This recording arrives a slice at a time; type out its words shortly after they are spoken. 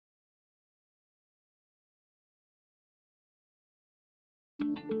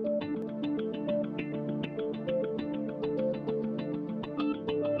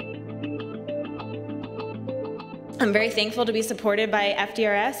I'm very thankful to be supported by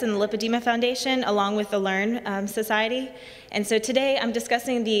FDRS and the Lipedema Foundation, along with the Learn Society. And so today I'm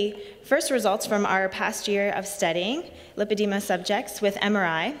discussing the first results from our past year of studying lipedema subjects with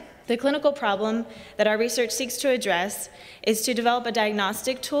MRI. The clinical problem that our research seeks to address is to develop a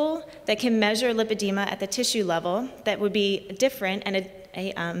diagnostic tool that can measure lipedema at the tissue level that would be different and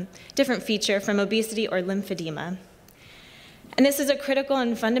a different feature from obesity or lymphedema. And this is a critical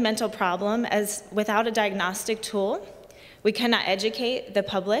and fundamental problem, as without a diagnostic tool, we cannot educate the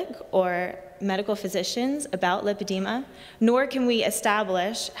public or medical physicians about lipedema, nor can we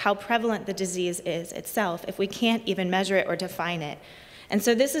establish how prevalent the disease is itself if we can't even measure it or define it. And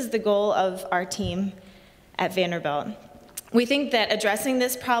so this is the goal of our team at Vanderbilt. We think that addressing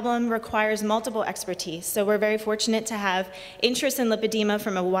this problem requires multiple expertise, so we're very fortunate to have interest in lipedema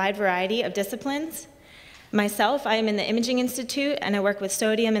from a wide variety of disciplines. Myself, I am in the Imaging Institute, and I work with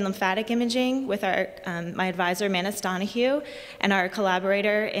sodium and lymphatic imaging with my advisor, Manus Donahue, and our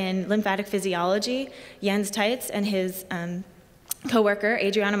collaborator in lymphatic physiology, Jens Teitz, and his co-worker,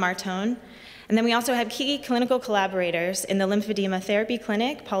 Adriana Martone. And then we also have key clinical collaborators in the lymphedema therapy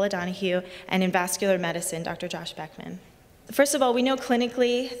clinic, Paula Donahue, and in vascular medicine, Dr. Josh Beckman. First of all, we know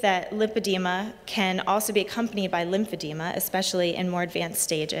clinically that lipedema can also be accompanied by lymphedema, especially in more advanced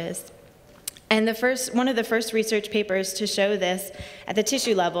stages. And one of the first research papers to show this at the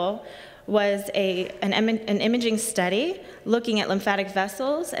tissue level was an imaging study looking at lymphatic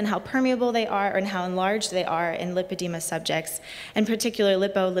vessels and how permeable they are and how enlarged they are in lipedema subjects, in particular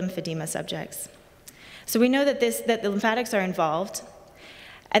lipolymphedema subjects. So we know that the lymphatics are involved.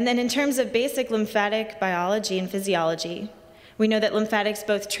 And then in terms of basic lymphatic biology and physiology, we know that lymphatics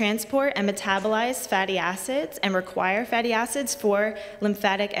both transport and metabolize fatty acids and require fatty acids for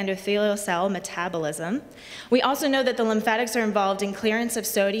lymphatic endothelial cell metabolism. We also know that the lymphatics are involved in clearance of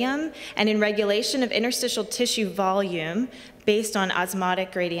sodium and in regulation of interstitial tissue volume based on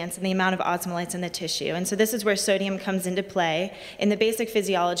osmotic gradients and the amount of osmolytes in the tissue. And so this is where sodium comes into play in the basic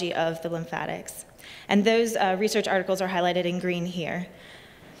physiology of the lymphatics. And those research articles are highlighted in green here.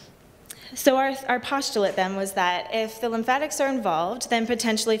 So our postulate then was that if the lymphatics are involved, then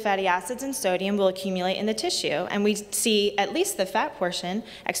potentially fatty acids and sodium will accumulate in the tissue. And we see at least the fat portion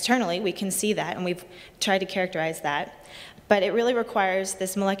externally, we can see that, and we've tried to characterize that. But it really requires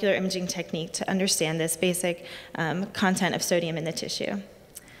this molecular imaging technique to understand this basic content of sodium in the tissue.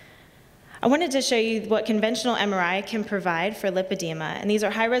 I wanted to show you what conventional MRI can provide for lipedema. And these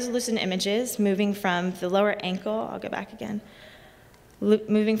are high-resolution images moving from the lower ankle, I'll go back again,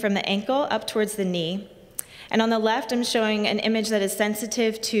 moving from the ankle up towards the knee. And on the left, I'm showing an image that is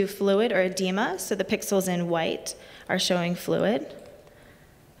sensitive to fluid or edema, so the pixels in white are showing fluid.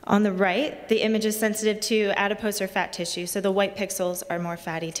 On the right, the image is sensitive to adipose or fat tissue, so the white pixels are more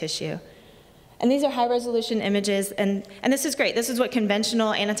fatty tissue. And these are high-resolution images, and this is great. This is what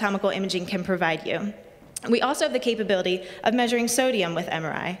conventional anatomical imaging can provide you. We also have the capability of measuring sodium with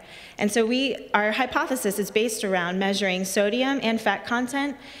MRI. And so our hypothesis is based around measuring sodium and fat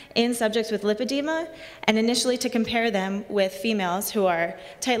content in subjects with lipedema, and initially to compare them with females who are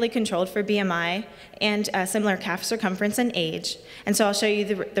tightly controlled for BMI and similar calf circumference and age. And so I'll show you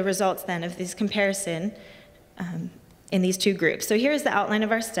the results then of this comparison in these two groups. So here's the outline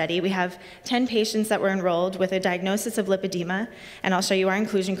of our study. We have 10 patients that were enrolled with a diagnosis of lipedema, and I'll show you our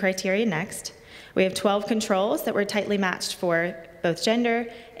inclusion criteria next. We have 12 controls that were tightly matched for both gender,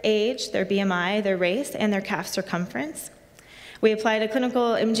 age, their BMI, their race, and their calf circumference. We applied a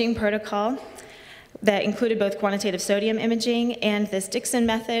clinical imaging protocol that included both quantitative sodium imaging and this Dixon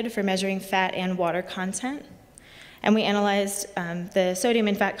method for measuring fat and water content. And we analyzed the sodium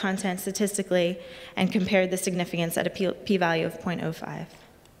and fat content statistically and compared the significance at a p-value of 0.05.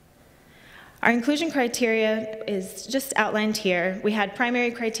 Our inclusion criteria is just outlined here. We had primary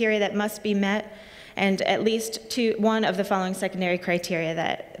criteria that must be met and at least one of the following secondary criteria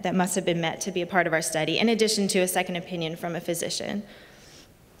that must have been met to be a part of our study, in addition to a second opinion from a physician.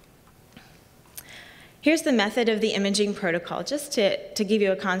 Here's the method of the imaging protocol, just to give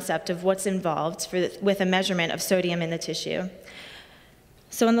you a concept of what's involved with a measurement of sodium in the tissue.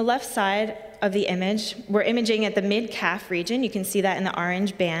 So on the left side of the image, we're imaging at the mid-calf region. You can see that in the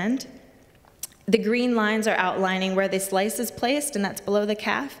orange band. The green lines are outlining where the slice is placed, and that's below the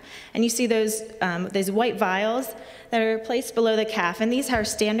calf. And you see those white vials that are placed below the calf. And these are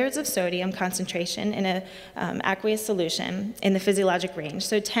standards of sodium concentration in an aqueous solution in the physiologic range.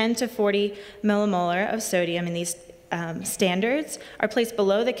 So 10 to 40 millimolar of sodium in these standards are placed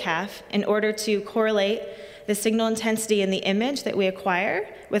below the calf in order to correlate the signal intensity in the image that we acquire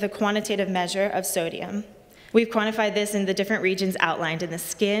with a quantitative measure of sodium. We've quantified this in the different regions outlined in the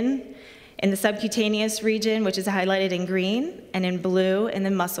skin, in the subcutaneous region, which is highlighted in green, and in blue in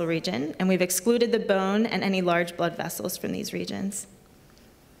the muscle region, and we've excluded the bone and any large blood vessels from these regions.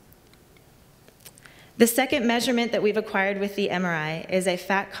 The second measurement that we've acquired with the MRI is a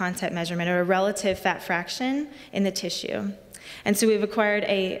fat content measurement, or a relative fat fraction in the tissue. And so we've acquired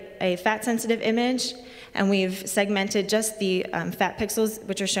a fat-sensitive image, and we've segmented just the fat pixels,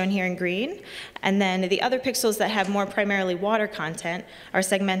 which are shown here in green, and then the other pixels that have more primarily water content are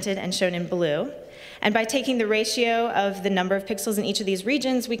segmented and shown in blue. And by taking the ratio of the number of pixels in each of these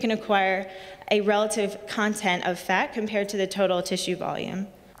regions, we can acquire a relative content of fat compared to the total tissue volume.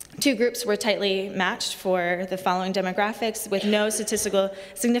 Two groups were tightly matched for the following demographics, with no statistical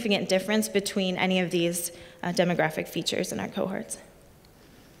significant difference between any of these demographic features in our cohorts.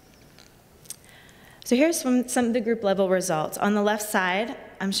 So here's some of the group level results. On the left side,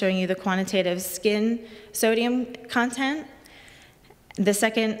 I'm showing you the quantitative skin sodium content. The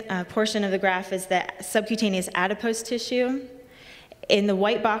second portion of the graph is the subcutaneous adipose tissue. In the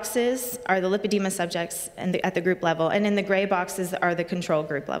white boxes are the lipedema subjects at the group level, and in the gray boxes are the control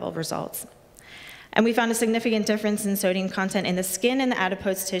group level results. And we found a significant difference in sodium content in the skin and the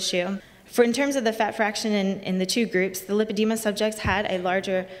adipose tissue. In terms of the fat fraction in the two groups, the lipedema subjects had a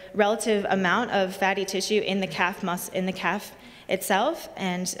larger relative amount of fatty tissue in the calf itself,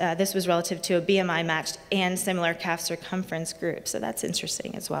 and this was relative to a BMI matched and similar calf circumference group, so that's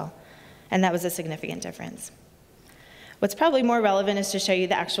interesting as well. And that was a significant difference. What's probably more relevant is to show you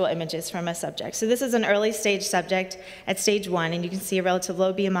the actual images from a subject. So this is an early stage subject at stage 1, and you can see a relative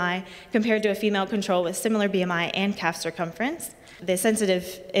low BMI compared to a female control with similar BMI and calf circumference, the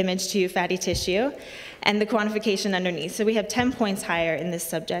sensitive image to fatty tissue, and the quantification underneath. So we have 10 points higher in this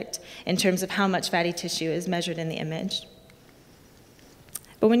subject in terms of how much fatty tissue is measured in the image.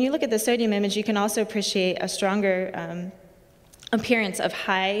 But when you look at the sodium image, you can also appreciate a stronger appearance of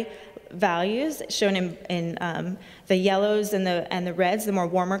high values shown in the yellows and the reds. The more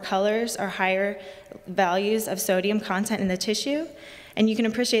warmer colors are higher values of sodium content in the tissue, and you can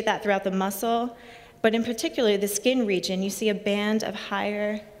appreciate that throughout the muscle. But in particular, the skin region, you see a band of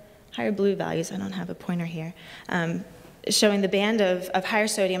higher blue values. I don't have a pointer here. Showing the band of higher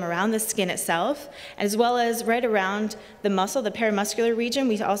sodium around the skin itself, as well as right around the muscle, the paramuscular region.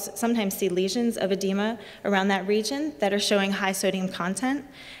 We also sometimes see lesions of edema around that region that are showing high sodium content.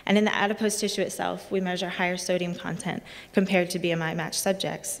 And in the adipose tissue itself, we measure higher sodium content compared to BMI-matched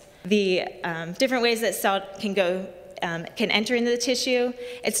subjects. The different ways that salt can enter into the tissue.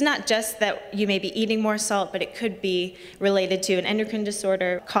 It's not just that you may be eating more salt, but it could be related to an endocrine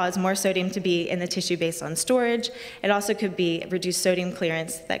disorder, cause more sodium to be in the tissue based on storage. It also could be reduced sodium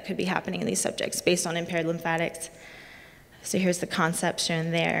clearance that could be happening in these subjects based on impaired lymphatics. So here's the concept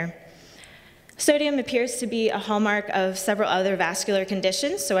shown there. Sodium appears to be a hallmark of several other vascular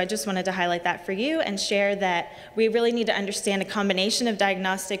conditions, so I just wanted to highlight that for you and share that we really need to understand a combination of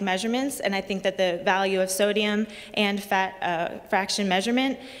diagnostic measurements, and I think that the value of sodium and fat fraction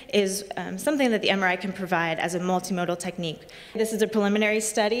measurement is something that the MRI can provide as a multimodal technique. This is a preliminary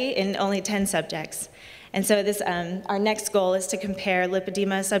study in only 10 subjects. And so our next goal is to compare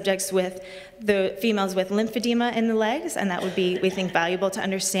lipedema subjects with the females with lymphedema in the legs, and that would be, we think, valuable to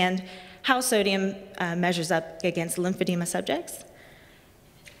understand how sodium measures up against lymphedema subjects.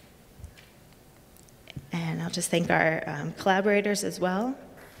 And I'll just thank our collaborators as well.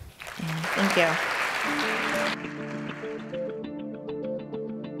 And thank you.